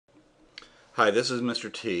Hi, this is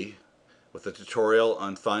Mr. T with a tutorial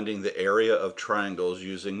on finding the area of triangles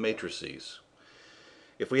using matrices.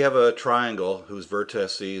 If we have a triangle whose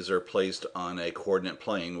vertices are placed on a coordinate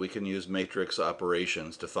plane, we can use matrix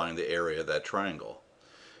operations to find the area of that triangle.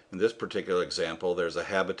 In this particular example, there's a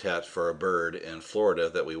habitat for a bird in Florida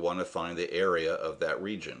that we want to find the area of that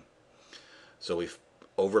region. So we've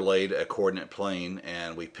overlaid a coordinate plane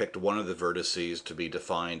and we picked one of the vertices to be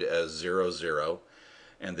defined as 0, 0.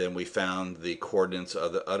 And then we found the coordinates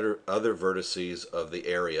of the other vertices of the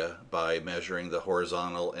area by measuring the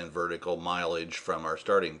horizontal and vertical mileage from our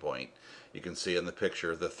starting point. You can see in the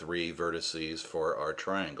picture the three vertices for our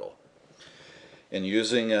triangle. In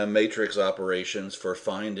using matrix operations for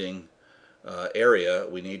finding area,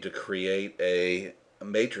 we need to create a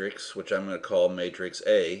matrix, which I'm going to call matrix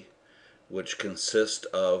A, which consists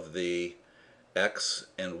of the x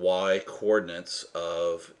and y coordinates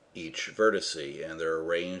of each vertice, and they're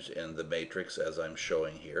arranged in the matrix as I'm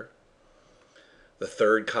showing here. The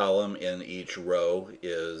third column in each row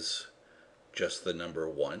is just the number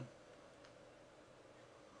 1.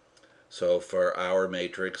 So for our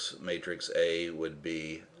matrix, matrix A would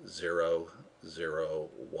be 0, 0,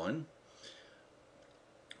 1,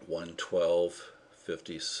 112,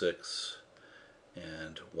 56,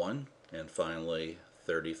 and 1, and finally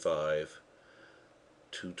 35,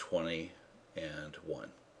 220, and 1.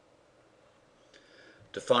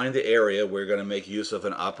 To find the area, we're going to make use of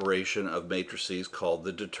an operation of matrices called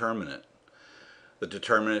the determinant. The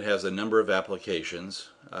determinant has a number of applications.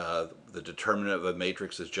 The determinant of a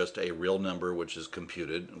matrix is just a real number which is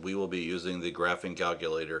computed. We will be using the graphing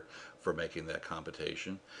calculator for making that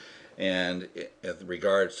computation. And in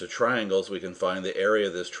regards to triangles, we can find the area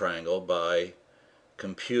of this triangle by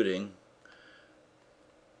computing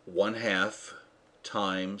 1/2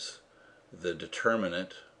 times the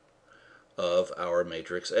determinant of our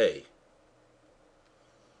matrix A.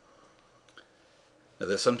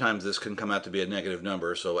 Now sometimes this can come out to be a negative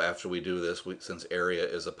number, so after we do this, since area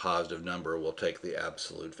is a positive number, we'll take the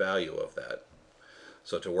absolute value of that.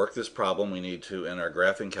 So to work this problem, we need to, in our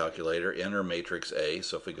graphing calculator, enter matrix A.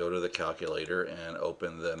 So if we go to the calculator and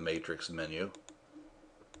open the matrix menu,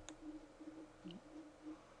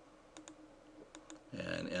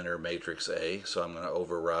 and enter matrix A. So I'm going to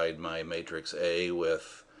override my matrix A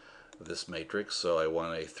with this matrix. So I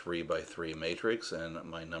want a 3 by 3 matrix, and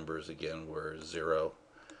my numbers again were 0,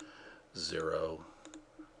 0,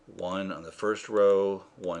 1 on the first row,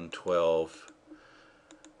 112,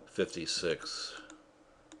 56,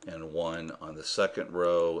 and 1 on the second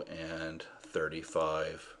row, and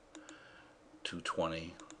 35,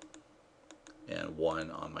 220, and 1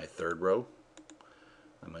 on my third row.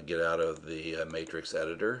 I'm going to get out of the matrix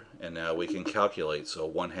editor, and now we can calculate. So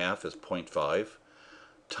 1/2 is 0.5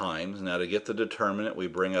 times. Now to get the determinant, we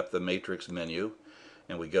bring up the matrix menu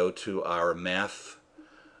and we go to our math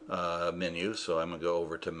menu. So I'm going to go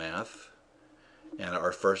over to math, and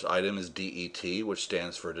our first item is DET, which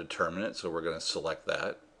stands for determinant, so we're going to select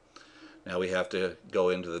that. Now we have to go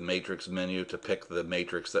into the matrix menu to pick the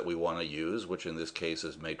matrix that we want to use, which in this case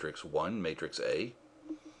is matrix 1, matrix A.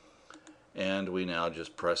 And we now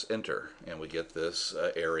just press enter, and we get this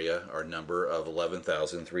area, our number of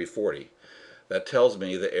 11,340. That tells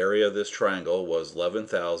me the area of this triangle was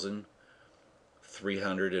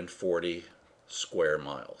 11,340 square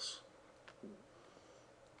miles.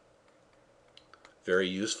 Very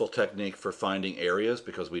useful technique for finding areas,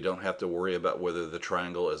 because we don't have to worry about whether the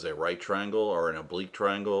triangle is a right triangle or an oblique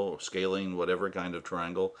triangle, scaling, whatever kind of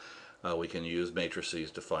triangle. We can use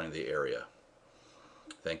matrices to find the area.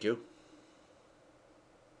 Thank you.